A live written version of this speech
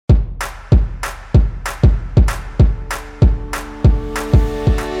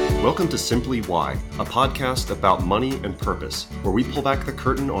Welcome to Simply Why, a podcast about money and purpose, where we pull back the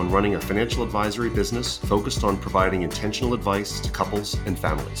curtain on running a financial advisory business focused on providing intentional advice to couples and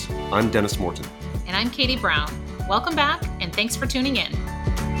families. I'm Dennis Morton. And I'm Katie Brown. Welcome back, and thanks for tuning in.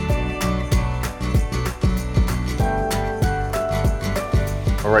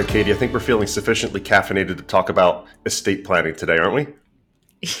 All right, Katie, I think we're feeling sufficiently caffeinated to talk about estate planning today, aren't we?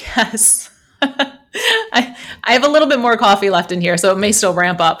 Yes. I have a little bit more coffee left in here, so it may still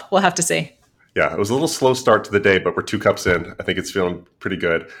ramp up. We'll have to see. Yeah, it was a little slow start to the day, but we're 2 cups in. I think it's feeling pretty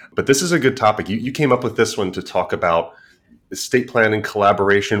good. But this is a good topic. You came up with this one to talk about estate planning,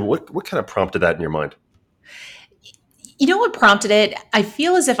 collaboration. What kind of prompted that in your mind? You know what prompted it? I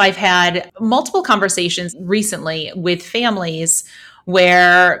feel as if I've had multiple conversations recently with families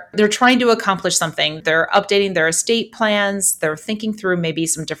where they're trying to accomplish something. They're updating their estate plans. They're thinking through maybe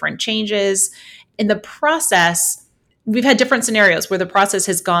some different changes. In the process, we've had different scenarios where the process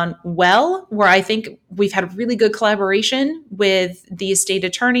has gone well, where I think we've had really good collaboration with the estate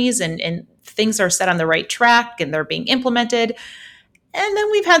attorneys and things are set on the right track and they're being implemented. And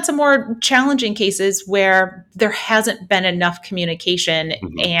then we've had some more challenging cases where there hasn't been enough communication.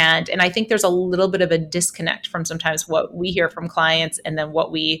 And I think there's a little bit of a disconnect from sometimes what we hear from clients and then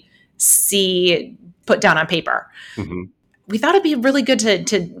what we see put down on paper. Mm-hmm. We thought it'd be really good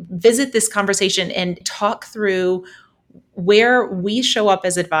to visit this conversation and talk through where we show up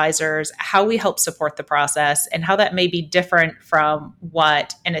as advisors, how we help support the process, and how that may be different from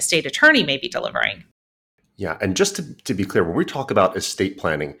what an estate attorney may be delivering. Yeah. And just to be clear, when we talk about estate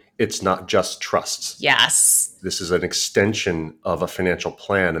planning, it's not just trusts. Yes. This is an extension of a financial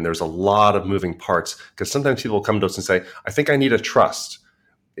plan. And there's a lot of moving parts because sometimes people come to us and say, I think I need a trust.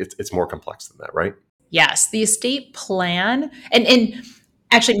 It's more complex than that, right? Yes. The estate plan, and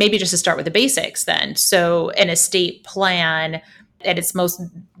actually maybe just to start with the basics then. So an estate plan at its most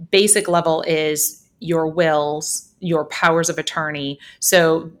basic level is your wills, your powers of attorney.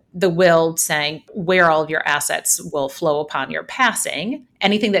 So the will saying where all of your assets will flow upon your passing,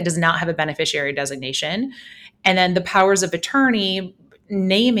 anything that does not have a beneficiary designation. And then the powers of attorney,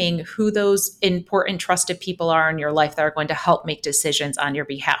 naming who those important trusted people are in your life that are going to help make decisions on your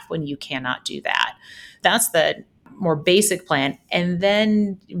behalf when you cannot do that. That's the more basic plan. And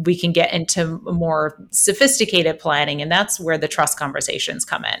then we can get into more sophisticated planning. And that's where the trust conversations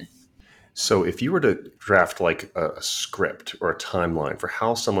come in. So if you were to draft like a script or a timeline for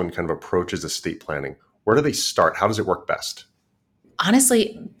how someone kind of approaches estate planning, where do they start? How does it work best?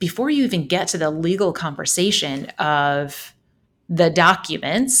 Honestly, before you even get to the legal conversation of the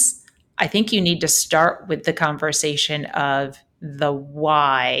documents, I think you need to start with the conversation of the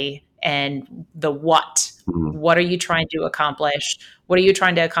why and the what. Mm-hmm. What are you trying to accomplish? What are you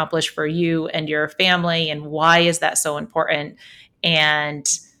trying to accomplish for you and your family? And why is that so important? And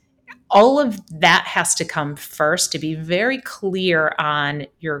all of that has to come first to be very clear on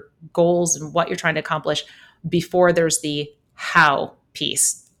your goals and what you're trying to accomplish before there's the how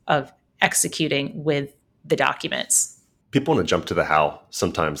piece of executing with the documents. People want to jump to the how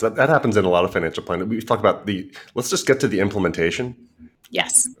sometimes. That happens in a lot of financial planning. We talk about let's just get to the implementation.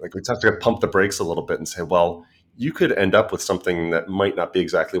 Yes. Like we have to pump the brakes a little bit and say, well, you could end up with something that might not be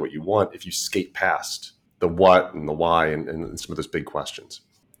exactly what you want if you skate past the what and the why and some of those big questions.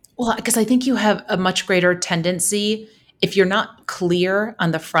 Well, because I think you have a much greater tendency, if you're not clear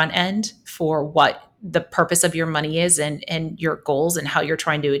on the front end for what the purpose of your money is and your goals and how you're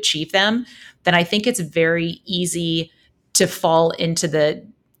trying to achieve them, then I think it's very easy to fall into the,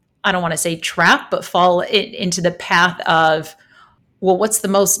 I don't want to say trap, but fall into the path of, well, what's the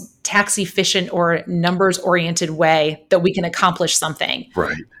most tax efficient or numbers oriented way that we can accomplish something?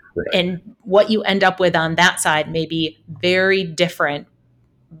 Right. And what you end up with on that side may be very different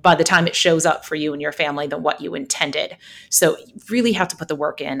by the time it shows up for you and your family than what you intended. So you really have to put the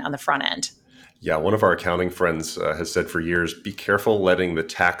work in on the front end. Yeah, one of our accounting friends has said for years, be careful letting the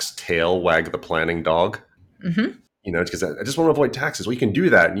tax tail wag the planning dog. Mm-hmm. You know, because I just want to avoid taxes. Well, you can do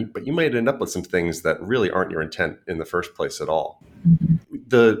that, but you might end up with some things that really aren't your intent in the first place at all. Mm-hmm.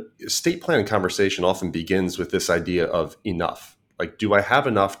 The estate planning conversation often begins with this idea of enough. Like, do I have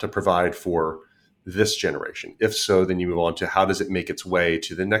enough to provide for this generation? If so, then you move on to how does it make its way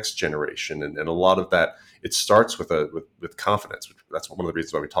to the next generation? And a lot of that, it starts with confidence. That's one of the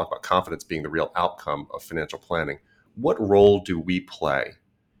reasons why we talk about confidence being the real outcome of financial planning. What role do we play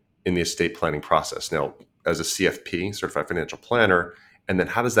in the estate planning process? Now, as a CFP, Certified Financial Planner, and then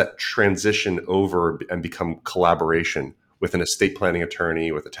how does that transition over and become collaboration with an estate planning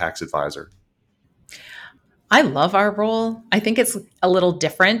attorney, with a tax advisor? I love our role. I think it's a little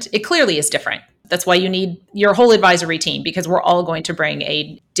different. It clearly is different. That's why you need your whole advisory team, because we're all going to bring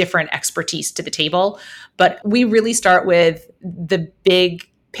a different expertise to the table. But we really start with the big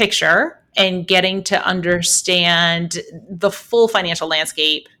picture and getting to understand the full financial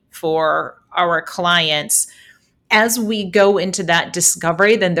landscape for our clients. As we go into that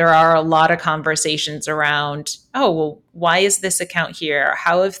discovery, then there are a lot of conversations around, oh, well, why is this account here?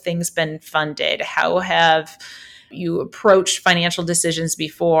 How have things been funded? How have you approached financial decisions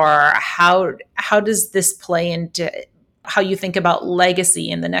before? How does this play into how you think about legacy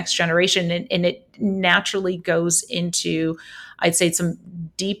in the next generation? And it naturally goes into, I'd say, some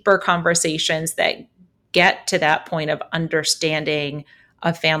deeper conversations that get to that point of understanding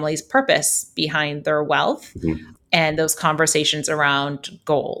a family's purpose behind their wealth and those conversations around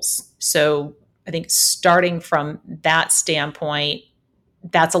goals. So I think starting from that standpoint,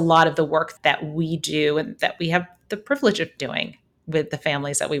 that's a lot of the work that we do and that we have the privilege of doing with the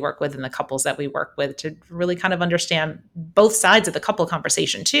families that we work with and the couples that we work with, to really kind of understand both sides of the couple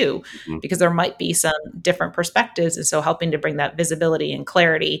conversation too, because there might be some different perspectives. And so helping to bring that visibility and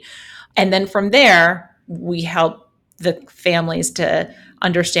clarity. And then from there, we help the families to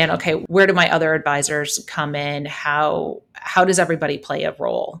understand, okay, where do my other advisors come in? How does everybody play a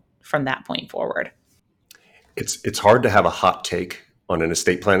role from that point forward? It's hard to have a hot take on an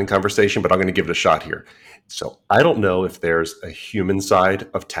estate planning conversation, but I'm going to give it a shot here. So I don't know if there's a human side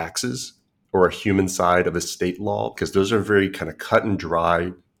of taxes or a human side of estate law, because those are very kind of cut and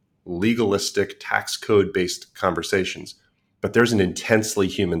dry, legalistic, tax code based conversations. But there's an intensely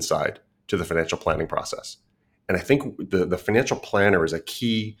human side to the financial planning process. And I think the financial planner is a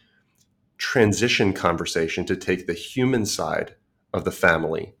key transition conversation to take the human side of the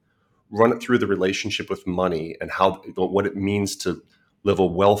family, run it through the relationship with money and what it means to live a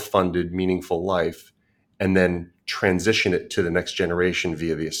well-funded, meaningful life, and then transition it to the next generation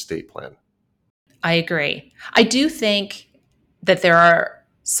via the estate plan. I agree. I do think that there are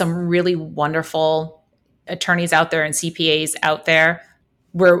some really wonderful attorneys out there and CPAs out there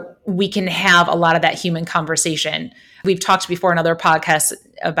where we can have a lot of that human conversation. We've talked before in other podcasts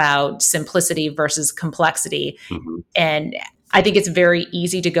about simplicity versus complexity. And I think it's very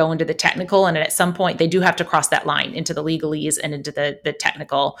easy to go into the technical, and at some point they do have to cross that line into the legalese and into the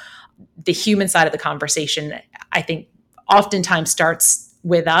technical. The human side of the conversation, I think, oftentimes starts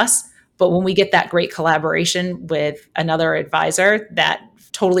with us. But when we get that great collaboration with another advisor that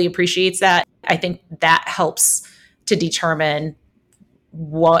totally appreciates that, I think that helps to determine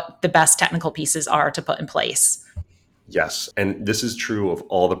what the best technical pieces are to put in place. Yes. And this is true of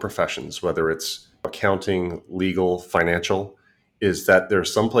all the professions, whether it's accounting, legal, financial, is that there are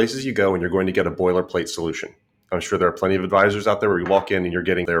some places you go and you're going to get a boilerplate solution. I'm sure there are plenty of advisors out there where you walk in and you're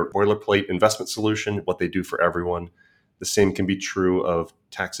getting their boilerplate investment solution, what they do for everyone. The same can be true of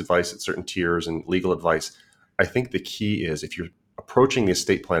tax advice at certain tiers and legal advice. I think the key is, if you're approaching the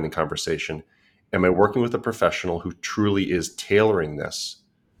estate planning conversation, am I working with a professional who truly is tailoring this?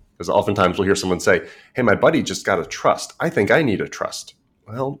 Because oftentimes we'll hear someone say, hey, my buddy just got a trust. I think I need a trust.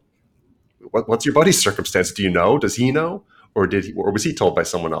 Well, what's your buddy's circumstance? Do you know? Does he know? Or was he told by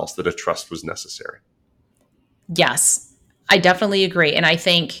someone else that a trust was necessary? Yes, I definitely agree. And I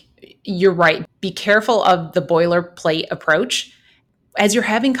think you're right. Be careful of the boilerplate approach. As you're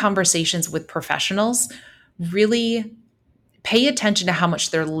having conversations with professionals, really pay attention to how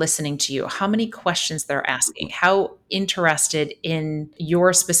much they're listening to you, how many questions they're asking, how interested in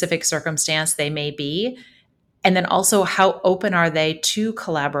your specific circumstance they may be. And then also, how open are they to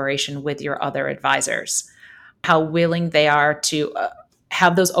collaboration with your other advisors? How willing they are to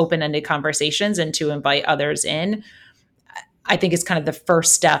have those open-ended conversations and to invite others in. I think it's kind of the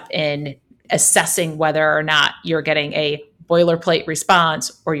first step in assessing whether or not you're getting a boilerplate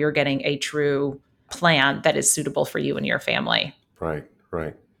response or you're getting a true plan that is suitable for you and your family. Right,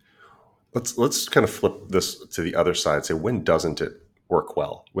 right. Let's kind of flip this to the other side. Say, when doesn't it work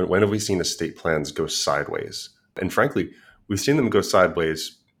well? When have we seen estate plans go sideways? And frankly, we've seen them go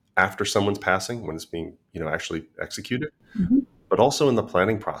sideways after someone's passing, when it's being, actually executed, but also in the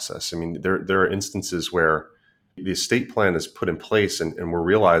planning process. I mean, there are instances where the estate plan is put in place and we're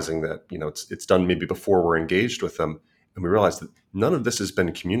realizing that, it's done maybe before we're engaged with them. And we realize that none of this has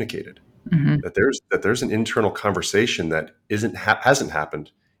been communicated, that there's an internal conversation that hasn't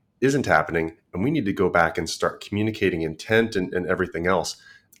happened, isn't happening. And we need to go back and start communicating intent and everything else.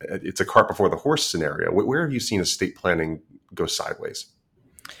 It's a cart before the horse scenario. Where have you seen estate planning go sideways?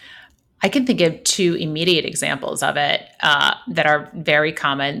 I can think of two immediate examples of it that are very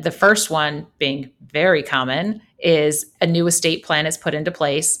common. The first one being very common is a new estate plan is put into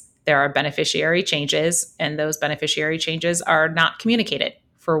place. There are beneficiary changes, and those beneficiary changes are not communicated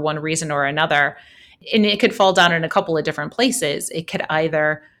for one reason or another. And it could fall down in a couple of different places. It could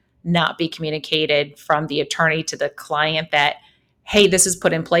either not be communicated from the attorney to the client that, hey, this is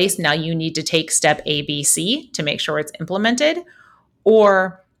put in place. Now you need to take step A, B, C to make sure it's implemented.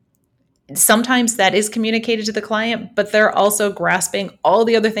 Or sometimes that is communicated to the client, but they're also grasping all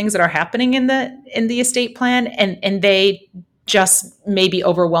the other things that are happening in the estate plan, and they just may be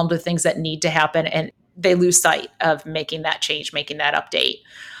overwhelmed with things that need to happen, and they lose sight of making that change, making that update.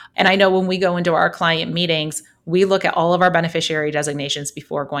 And I know when we go into our client meetings, we look at all of our beneficiary designations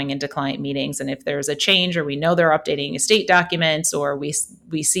before going into client meetings. And if there's a change, or we know they're updating estate documents, or we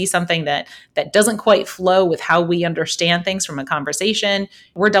see something that doesn't quite flow with how we understand things from a conversation,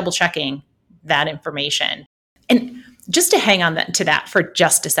 we're double checking that information. And just to hang on to that for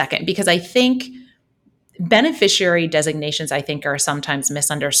just a second, because I think beneficiary designations, I think, are sometimes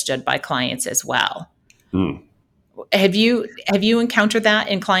misunderstood by clients as well. Have you encountered that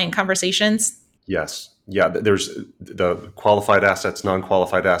in client conversations? Yes. Yeah. There's the qualified assets,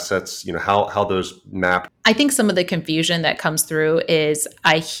 non-qualified assets, how those map. I think some of the confusion that comes through is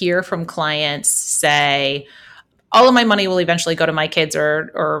I hear from clients say, all of my money will eventually go to my kids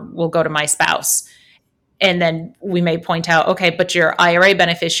or will go to my spouse. And then we may point out, okay, but your IRA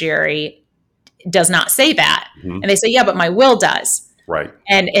beneficiary does not say that. And they say, yeah, but my will does. Right.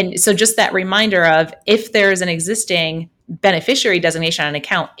 And so just that reminder of, if there's an existing beneficiary designation on an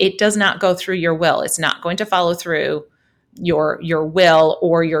account, it does not go through your will. It's not going to follow through your will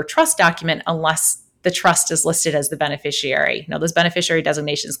or your trust document unless the trust is listed as the beneficiary. Now, those beneficiary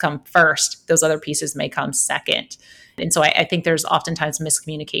designations come first. Those other pieces may come second. And so I think there's oftentimes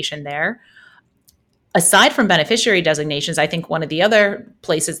miscommunication there. Aside from beneficiary designations, I think one of the other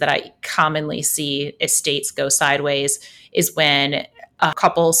places that I commonly see estates go sideways is when a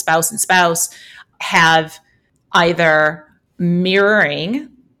couple, spouse and spouse, have either mirroring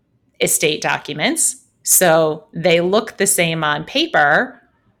estate documents. So they look the same on paper,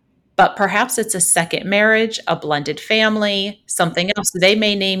 but perhaps it's a second marriage, a blended family, something else. They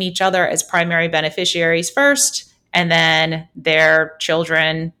may name each other as primary beneficiaries first, and then their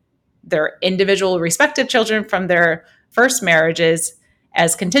children, their individual respective children from their first marriages,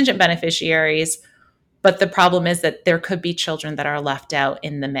 as contingent beneficiaries. But the problem is that there could be children that are left out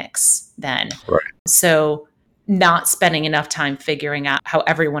in the mix then. Right. So not spending enough time figuring out how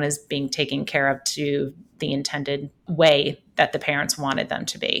everyone is being taken care of to the intended way that the parents wanted them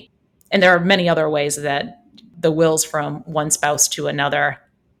to be. And there are many other ways that the wills from one spouse to another,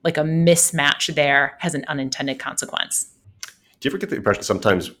 like a mismatch there, has an unintended consequence. Do you ever get the impression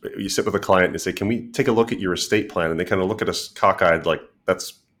sometimes you sit with a client and they say, can we take a look at your estate plan? And they kind of look at us cockeyed like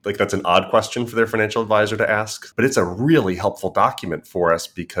that's an odd question for their financial advisor to ask. But it's a really helpful document for us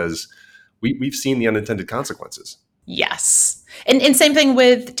because we've seen the unintended consequences. Yes. And same thing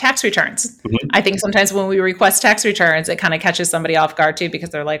with tax returns. I think sometimes when we request tax returns, it kind of catches somebody off guard too, because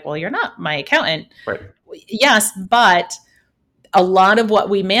they're like, well, you're not my accountant. Right. Yes, but a lot of what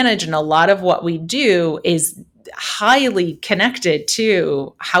we manage and a lot of what we do is highly connected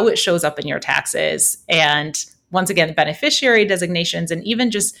to how it shows up in your taxes. And once again, beneficiary designations, and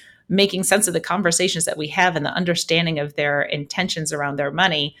even just making sense of the conversations that we have and the understanding of their intentions around their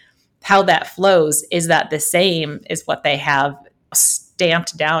money, how that flows. Is that the same as what they have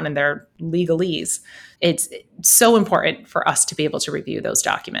stamped down in their legalese? It's so important for us to be able to review those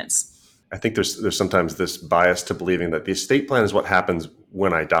documents. I think there's sometimes this bias to believing that the estate plan is what happens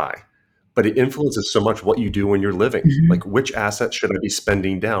when I die, but it influences so much what you do when you're living. Like, which asset should I be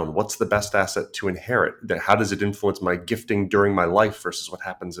spending down? What's the best asset to inherit? How does it influence my gifting during my life versus what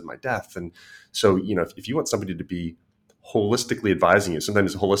happens in my death? And so, if you want somebody to be holistically advising you,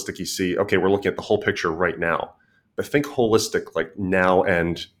 sometimes holistic, you see, okay, we're looking at the whole picture right now, but think holistic, like now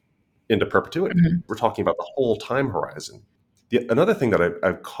and into perpetuity. We're talking about the whole time horizon. Another thing that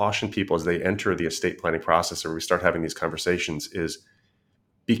I've cautioned people as they enter the estate planning process, or we start having these conversations, is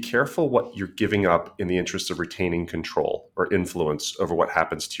be careful what you're giving up in the interest of retaining control or influence over what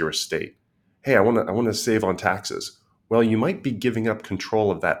happens to your estate. Hey, I want to save on taxes. Well, you might be giving up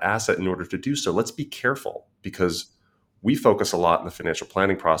control of that asset in order to do so. Let's be careful, because we focus a lot in the financial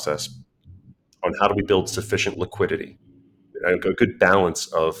planning process on how do we build sufficient liquidity, a good balance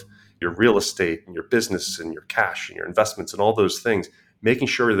of your real estate and your business and your cash and your investments and all those things, making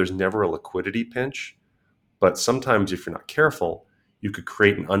sure there's never a liquidity pinch. But sometimes if you're not careful, you could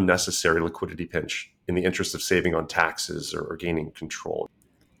create an unnecessary liquidity pinch in the interest of saving on taxes or gaining control.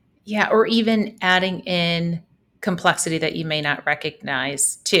 Yeah, or even adding in complexity that you may not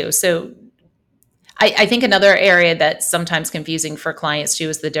recognize too. So I think another area that's sometimes confusing for clients too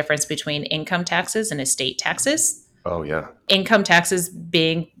is the difference between income taxes and estate taxes. Oh, yeah. Income taxes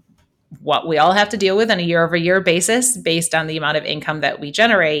being what we all have to deal with on a year over year basis based on the amount of income that we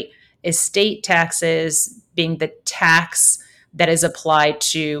generate. Estate taxes being the tax that is applied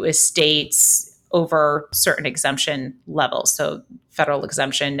to estates over certain exemption levels. So federal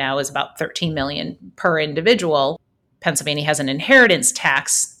exemption now is about 13 million per individual. Pennsylvania has an inheritance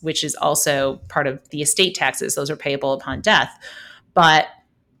tax, which is also part of the estate taxes. Those are payable upon death. But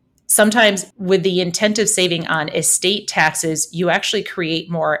sometimes with the intent of saving on estate taxes, you actually create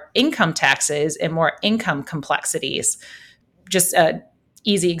more income taxes and more income complexities. Just an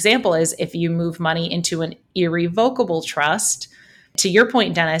easy example is if you move money into an irrevocable trust, to your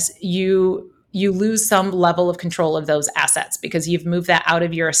point, Dennis, you lose some level of control of those assets because you've moved that out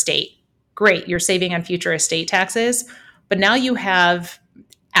of your estate. Great, you're saving on future estate taxes, but now you have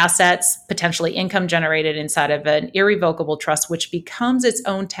assets, potentially income generated inside of an irrevocable trust, which becomes its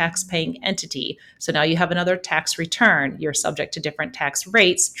own tax-paying entity. So now you have another tax return. You're subject to different tax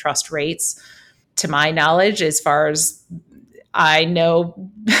rates, trust rates. To my knowledge, as far as I know,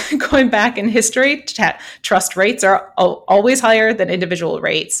 going back in history, trust rates are always higher than individual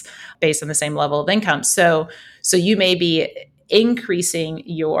rates based on the same level of income. So you may be increasing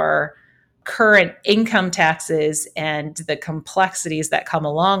your current income taxes and the complexities that come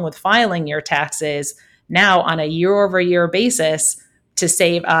along with filing your taxes now on a year over year basis to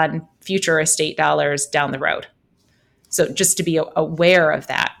save on future estate dollars down the road. So just to be aware of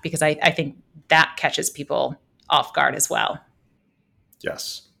that, because I think that catches people off guard as well.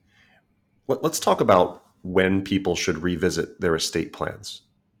 Yes. Let's talk about when people should revisit their estate plans.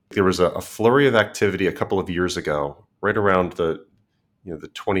 There was a flurry of activity a couple of years ago, right around the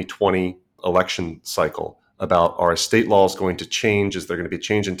 2020 election cycle, about our estate laws going to change. Is there going to be a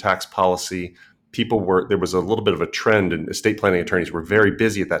change in tax policy? There was a little bit of a trend, and estate planning attorneys were very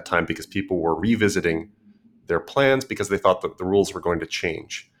busy at that time because people were revisiting their plans because they thought that the rules were going to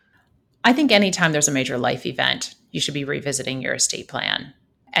change. I think anytime there's a major life event, you should be revisiting your estate plan.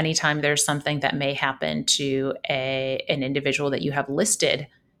 Anytime there's something that may happen to an individual that you have listed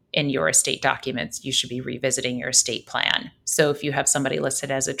in your estate documents, you should be revisiting your estate plan. So if you have somebody listed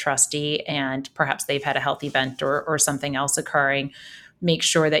as a trustee and perhaps they've had a health event or something else occurring, make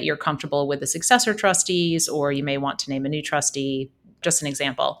sure that you're comfortable with the successor trustees, or you may want to name a new trustee. Just an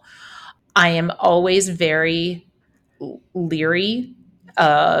example. I am always very leery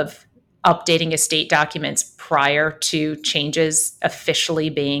of updating estate documents prior to changes officially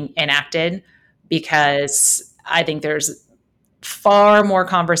being enacted, because I think there's far more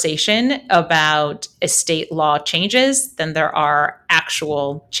conversation about estate law changes than there are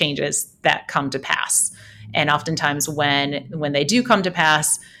actual changes that come to pass. And oftentimes when they do come to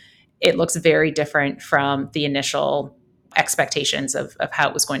pass, it looks very different from the initial expectations of how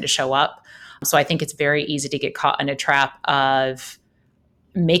it was going to show up. So I think it's very easy to get caught in a trap of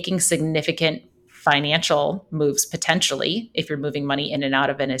making significant financial moves potentially if you're moving money in and out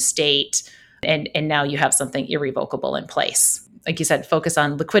of an estate, and now you have something irrevocable in place. Like you said, focus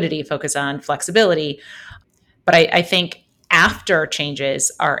on liquidity, focus on flexibility. But I think after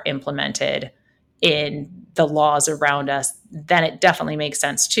changes are implemented in the laws around us, then it definitely makes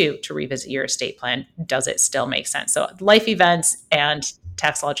sense too to revisit your estate plan. Does it still make sense? So life events and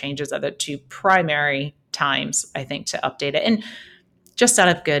tax law changes are the two primary times, I think, to update it. And just out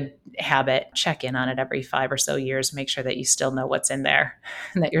of good habit, check in on it every 5 or so years, make sure that you still know what's in there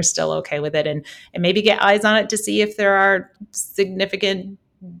and that you're still okay with it, and maybe get eyes on it to see if there are significant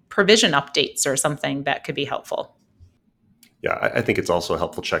provision updates or something that could be helpful. Yeah, I think it's also a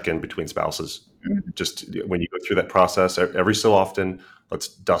helpful check-in between spouses. Mm-hmm. Just when you go through that process, every so often, let's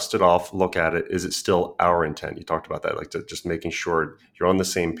dust it off, look at it. Is it still our intent? You talked about that, like just making sure you're on the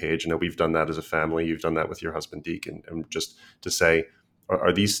same page. I know we've done that as a family. You've done that with your husband, Deke, and just to say,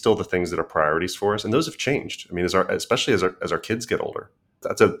 are these still the things that are priorities for us? And those have changed. I mean, especially as our kids get older,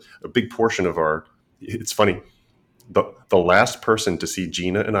 that's a big portion of our. It's funny. The last person to see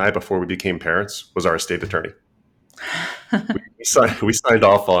Gina and I before we became parents was our estate attorney. we signed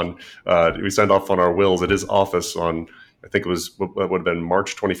off on our wills at his office on, I think it was what would have been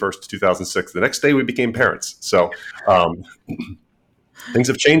March 21st, 2006. The next day we became parents. So things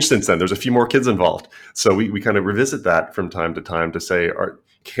have changed since then. There's a few more kids involved. So we kind of revisit that from time to time to say our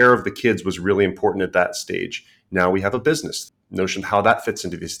care of the kids was really important at that stage. Now we have a business. Notion of how that fits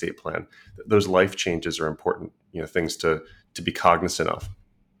into the estate plan. Those life changes are important, things to be cognizant of.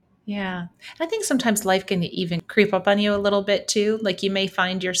 Yeah. I think sometimes life can even creep up on you a little bit too. Like you may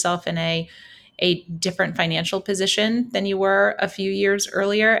find yourself in a different financial position than you were a few years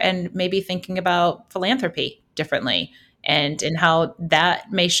earlier, and maybe thinking about philanthropy differently and how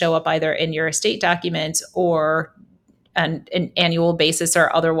that may show up either in your estate documents or an annual basis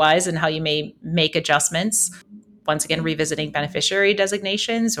or otherwise, and how you may make adjustments. Once again, revisiting beneficiary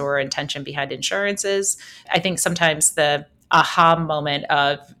designations or intention behind insurances. I think sometimes the aha moment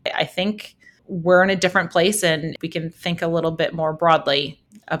of, I think we're in a different place and we can think a little bit more broadly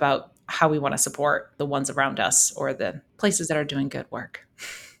about how we want to support the ones around us or the places that are doing good work.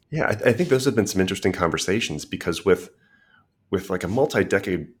 Yeah, I think those have been some interesting conversations, because with like a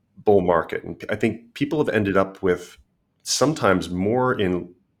multi-decade bull market, and I think people have ended up with sometimes more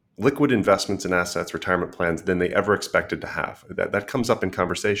in liquid investments and assets, retirement plans, than they ever expected to have. That comes up in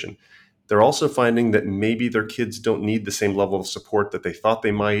conversation. They're also finding that maybe their kids don't need the same level of support that they thought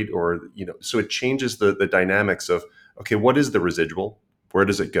they might, or, so it changes the dynamics of, okay, what is the residual? Where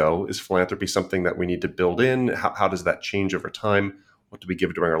does it go? Is philanthropy something that we need to build in? How does that change over time? What do we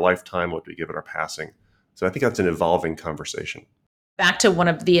give during our lifetime? What do we give at our passing? So I think that's an evolving conversation. Back to one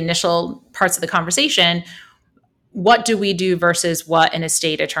of the initial parts of the conversation, what do we do versus what an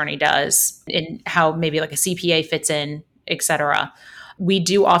estate attorney does, and how maybe like a CPA fits in, et cetera. We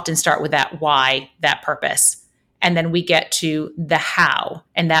do often start with that why, that purpose, and then we get to the how,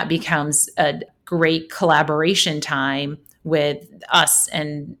 and that becomes a great collaboration time with us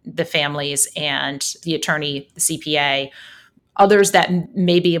and the families and the attorney, the CPA, others that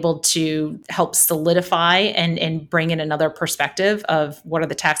may be able to help solidify and bring in another perspective of what are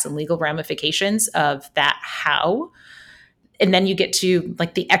the tax and legal ramifications of that how. And then you get to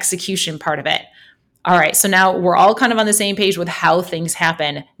like the execution part of it. All right, so now we're all kind of on the same page with how things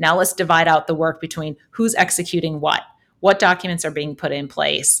happen. Now let's divide out the work between who's executing what documents are being put in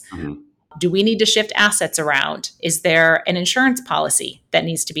place. Mm-hmm. Do we need to shift assets around? Is there an insurance policy that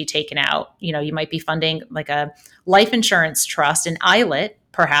needs to be taken out? You might be funding like a life insurance trust, an ILIT,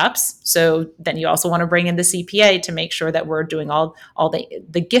 perhaps. So then you also want to bring in the CPA to make sure that we're doing all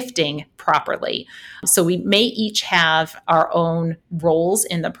the gifting properly. So we may each have our own roles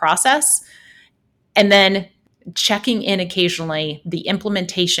in the process. And then checking in occasionally, the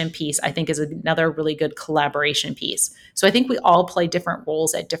implementation piece, I think, is another really good collaboration piece. So I think we all play different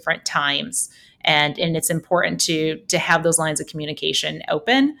roles at different times. And it's important to have those lines of communication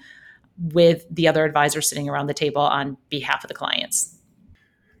open with the other advisors sitting around the table on behalf of the clients.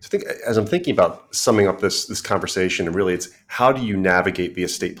 So I think as I'm thinking about summing up this conversation, and really it's how do you navigate the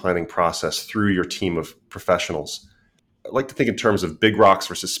estate planning process through your team of professionals? I like to think in terms of big rocks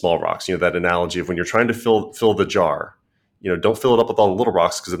versus small rocks. That analogy of when you're trying to fill the jar, don't fill it up with all the little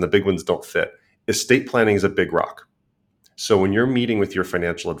rocks because then the big ones don't fit. Estate planning is a big rock. So when you're meeting with your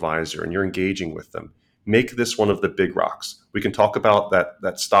financial advisor and you're engaging with them, make this one of the big rocks. We can talk about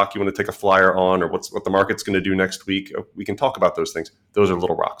that stock you want to take a flyer on, or what the market's going to do next week. We can talk about those things. Those are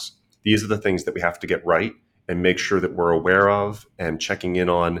little rocks. These are the things that we have to get right and make sure that we're aware of and checking in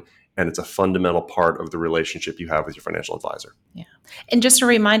on. And it's a fundamental part of the relationship you have with your financial advisor. Yeah. And just a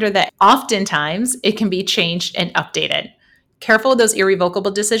reminder that oftentimes it can be changed and updated. Careful with those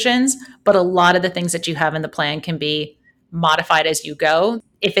irrevocable decisions, but a lot of the things that you have in the plan can be modified as you go.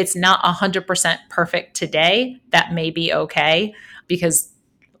 If it's not 100% perfect today, that may be okay, because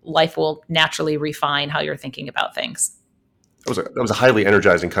life will naturally refine how you're thinking about things. That was a highly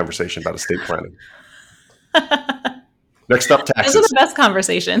energizing conversation about estate planning. Next up, taxes. Those are the best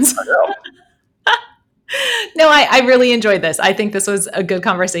conversations. I know. No, I really enjoyed this. I think this was a good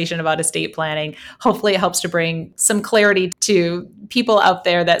conversation about estate planning. Hopefully it helps to bring some clarity to people out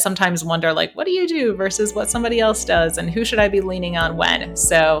there that sometimes wonder, like, what do you do versus what somebody else does, and who should I be leaning on when?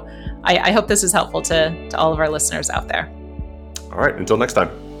 So I hope this is helpful to all of our listeners out there. All right, until next time.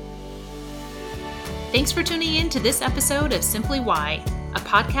 Thanks for tuning in to this episode of Simply Why, a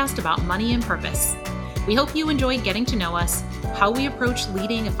podcast about money and purpose. We hope you enjoyed getting to know us, how we approach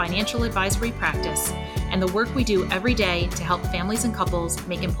leading a financial advisory practice, and the work we do every day to help families and couples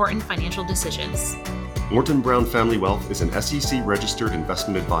make important financial decisions. Morton Brown Family Wealth is an SEC-registered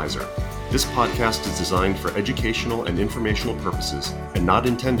investment advisor. This podcast is designed for educational and informational purposes and not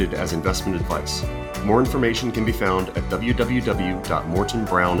intended as investment advice. More information can be found at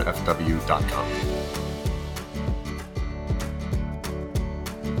www.mortonbrownfw.com.